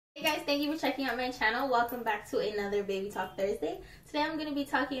Hey guys, thank you for checking out my channel. Welcome back to another Baby Talk Thursday. Today I'm going to be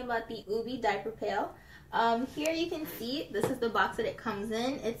talking about the Ubbi Diaper Pail. Here you can see, this is the box that it comes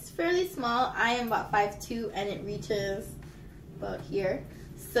in. It's fairly small. I am about 5'2" and it reaches about here.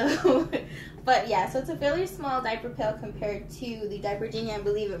 So, but yeah, so it's a fairly small diaper pail compared to the Diaper Genie. I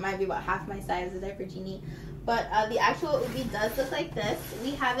believe it might be about half my size, the Diaper Genie. But the actual Ubbi does look like this.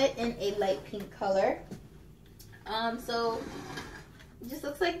 We have it in a light pink color. So it just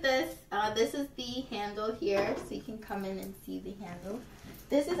looks like this. This is the handle here, so you can come in and see the handle.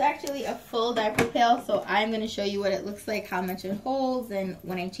 This is actually a full diaper pail, so I'm going to show you what it looks like, how much it holds, and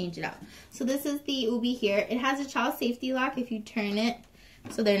when I change it out. So this is the Ubbi here. It has a child safety lock if you turn it,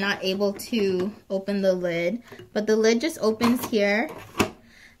 so they're not able to open the lid. But the lid just opens here,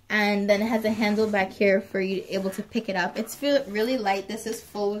 and then it has a handle back here for you to be able to pick it up. It's really light. This is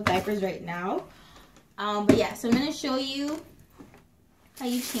full of diapers right now. But yeah, so I'm going to show you how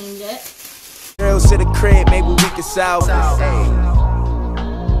you change it. Girls to the crib, maybe we can solve this.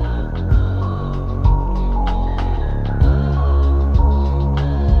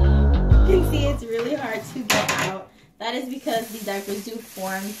 You can see it's really hard to get out. That is because the diapers do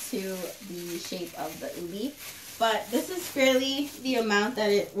form to the shape of the Ubbi. But this is fairly the amount that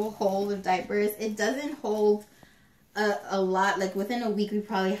it will hold of diapers. It doesn't hold a lot. Like within a week, we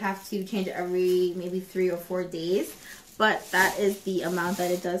probably have to change it every maybe 3 or 4 days. But that is the amount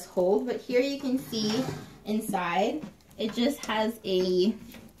that it does hold. But here you can see inside, it just has a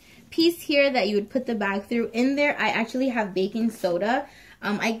piece here that you would put the bag through. In there, I actually have baking soda.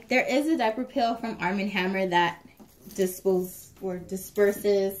 There is a diaper pail from Arm & Hammer that disperses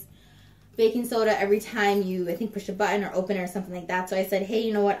baking soda every time you, I think, push a button or open it or something like that. So I said, hey,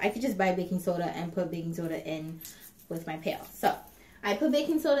 you know what? I could just buy baking soda and put baking soda in with my pail. So I put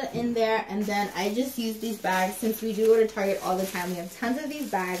baking soda in there, and then I just use these bags. Since we do go to Target all the time, we have tons of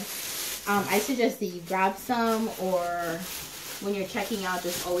these bags. I suggest that you grab some, or when you're checking out,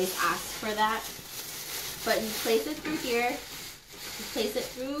 just always ask for that. But you place it through here, you place it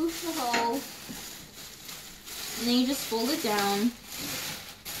through the hole, and then you just fold it down,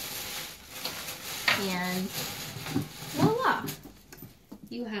 and voila!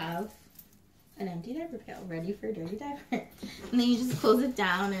 You have an empty diaper pail ready for a dirty diaper. And then you just close it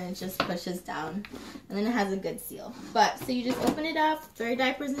down and it just pushes down, and then it has a good seal. But so you just open it up, throw your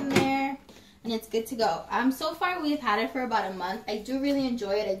diapers in there, and it's good to go. So far we've had it for about a month. I do really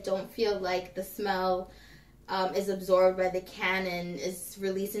enjoy it. I don't feel like the smell is absorbed by the can and is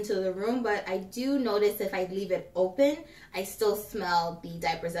released into the room, but I do notice if I leave it open, I still smell the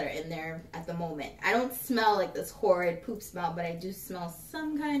diapers that are in there at the moment. I don't smell like this horrid poop smell, but I do smell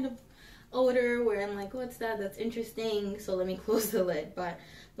some kind of odor where I'm like, what's that? That's interesting, so let me close the lid. But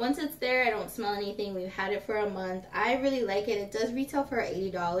once it's there, I don't smell anything. We've had it for a month. I really like it. It does retail for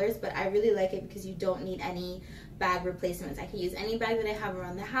 $80, but I really like it because you don't need any bag replacements. I can use any bag that I have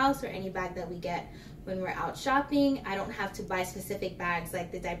around the house or any bag that we get when we're out shopping. I don't have to buy specific bags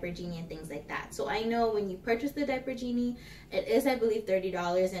like the Diaper Genie and things like that. So I know when you purchase the Diaper Genie, it is, I believe,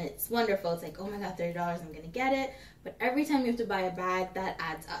 $30, and it's wonderful. It's like, oh my god, $30, I'm gonna get it. But every time you have to buy a bag, that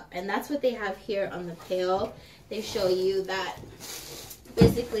adds up. And that's what they have here on the pail. They show you that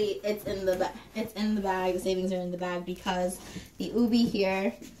basically it's in the bag. The savings are in the bag because the Ubbi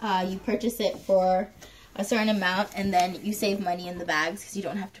here, you purchase it for a certain amount, and then you save money in the bags because you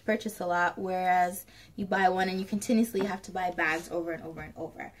don't have to purchase a lot, whereas you buy one and you continuously have to buy bags over and over and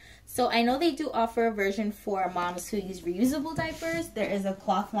over. So I know they do offer a version for moms who use reusable diapers. There is a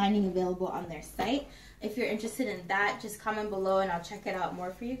cloth lining available on their site. If you're interested in that, just comment below and I'll check it out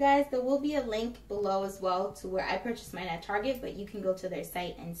more for you guys. There will be a link below as well to where I purchased mine at Target, but you can go to their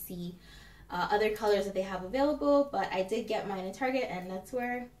site and see other colors that they have available. But I did get mine at Target, and that's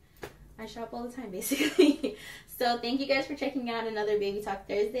where I shop all the time, basically. So thank you guys for checking out another Baby Talk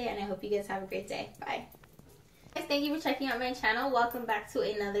Thursday, and I hope you guys have a great day. Bye. Guys, thank you for checking out my channel. Welcome back to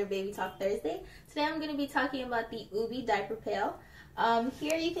another Baby Talk Thursday. Today I'm going to be talking about the Ubbi Diaper Pail.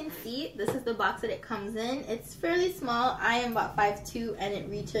 Here you can see, this is the box that it comes in. It's fairly small. I am about 5'2", and it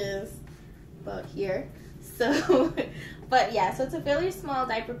reaches about here. So, but yeah, so it's a fairly small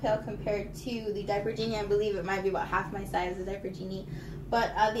diaper pail compared to the Diaper Genie. I believe it might be about half my size, the Diaper Genie.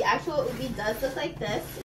 But the actual Ubbi does look like this.